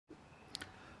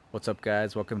What's up,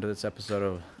 guys? Welcome to this episode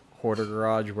of Hoarder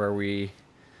Garage, where we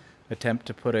attempt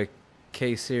to put a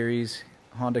K-Series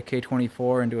Honda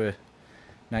K24 into a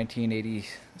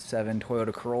 1987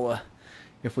 Toyota Corolla.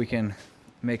 If we can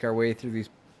make our way through these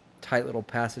tight little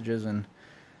passages and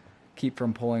keep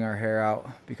from pulling our hair out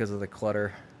because of the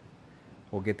clutter,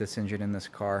 we'll get this engine in this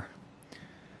car.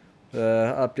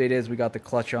 The update is we got the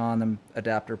clutch on, the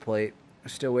adapter plate.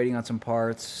 Still waiting on some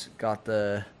parts. Got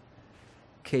the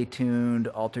K-tuned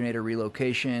alternator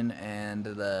relocation and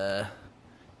the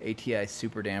Ae86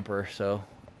 super damper, so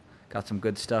got some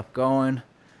good stuff going,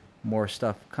 more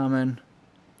stuff coming.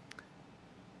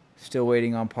 Still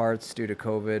waiting on parts due to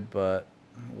COVID, but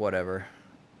whatever.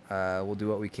 We'll do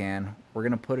what we can. We're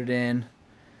gonna put it in,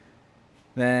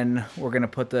 then we're gonna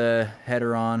put the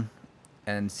header on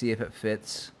and see if it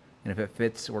fits, and if it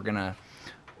fits, we're gonna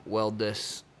weld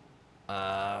this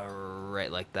right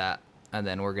like that, and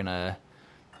then we're gonna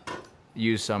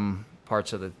use some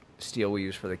parts of the steel we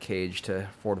use for the cage to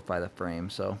fortify the frame.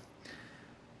 So,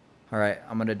 all right,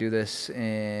 I'm gonna do this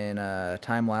in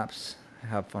time lapse.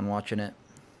 Have fun watching it.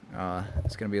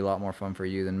 It's gonna be a lot more fun for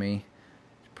you than me.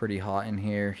 It's pretty hot in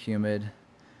here, humid,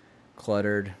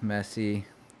 cluttered, messy,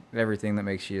 everything that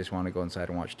makes you just want to go inside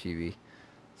and watch TV.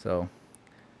 So,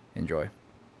 enjoy.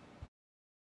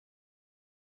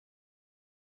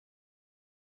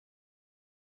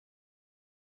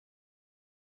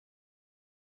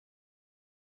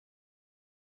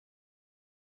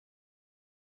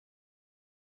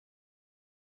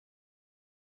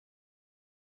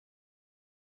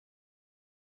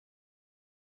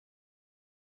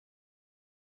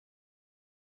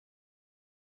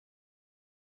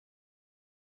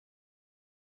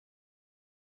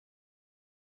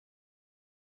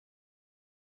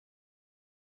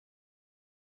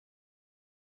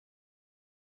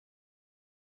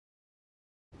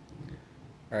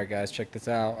 Alright guys, check this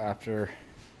out. After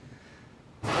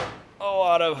a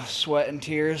lot of sweat and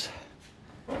tears,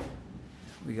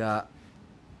 we got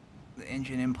the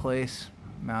engine in place,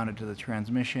 mounted to the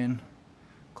transmission,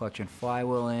 clutch and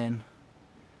flywheel in,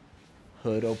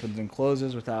 hood opens and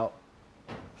closes without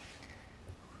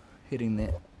hitting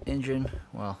the engine.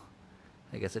 Well,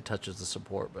 I guess it touches the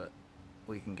support, but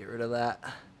we can get rid of that.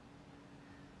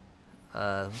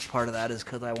 Part of that is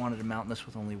because I wanted to mount this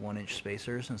with only 1-inch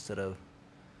spacers instead of,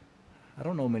 I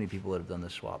don't know many people that have done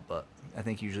this swap, but I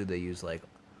think usually they use like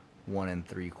 1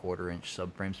 3/4 inch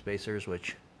subframe spacers,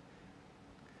 which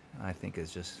I think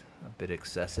is just a bit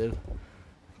excessive.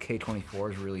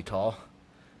 K24 is really tall,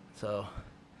 so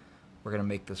we're gonna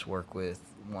make this work with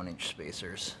 1-inch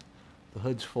spacers. The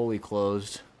hood's fully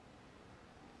closed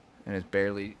and it's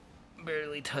barely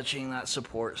touching that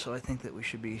support, so I think that we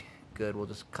should be good. We'll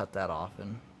just cut that off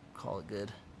and call it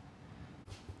good.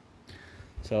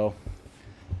 So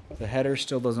the header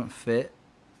still doesn't fit.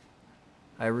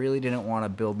 I really didn't want to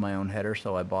build my own header,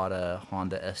 so I bought a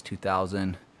Honda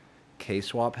S2000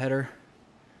 K-swap header,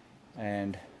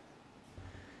 and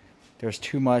there's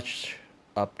too much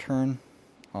upturn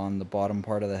on the bottom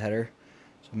part of the header,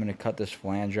 so I'm going to cut this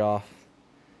flange off,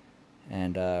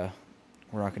 and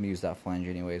we're not going to use that flange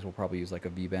anyways. We'll probably use like a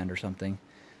V-bend or something.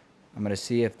 I'm going to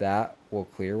see if that will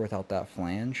clear without that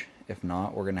flange. If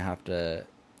not, we're going to have to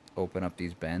open up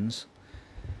these bends.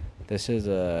 This is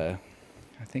a,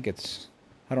 I think it's,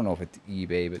 I don't know if it's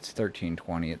eBay, but it's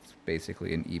 1320. It's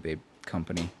basically an eBay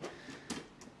company.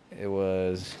 It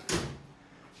was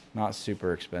not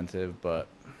super expensive, but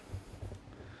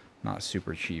not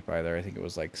super cheap either. I think it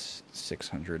was like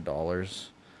 $600.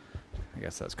 I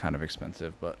guess that's kind of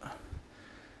expensive, but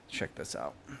check this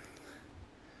out.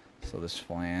 So this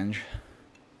flange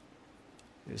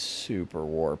is super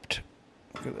warped.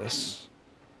 Look at this.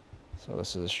 So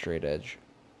this is a straight edge.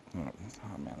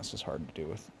 Oh man, this is hard to do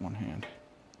with one hand.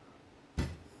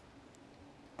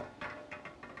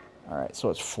 Alright, so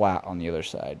it's flat on the other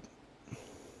side.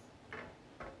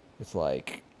 It's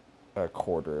like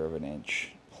 1/4 of an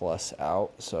inch plus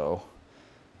out, so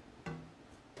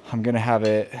I'm gonna have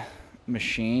it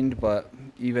machined, but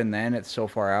even then it's so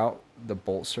far out, the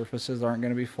bolt surfaces aren't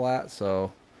gonna be flat,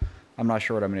 so I'm not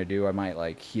sure what I'm gonna do. I might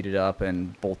like heat it up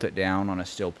and bolt it down on a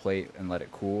steel plate and let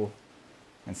it cool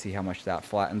and see how much that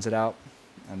flattens it out,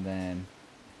 and then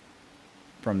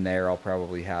from there I'll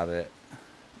probably have it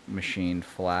machined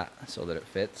flat so that it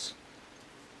fits.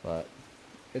 But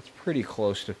it's pretty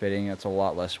close to fitting. It's a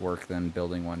lot less work than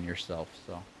building one yourself.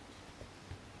 So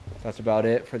that's about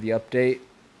it for the update.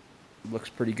 Looks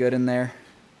pretty good in there.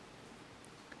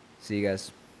 See you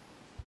guys.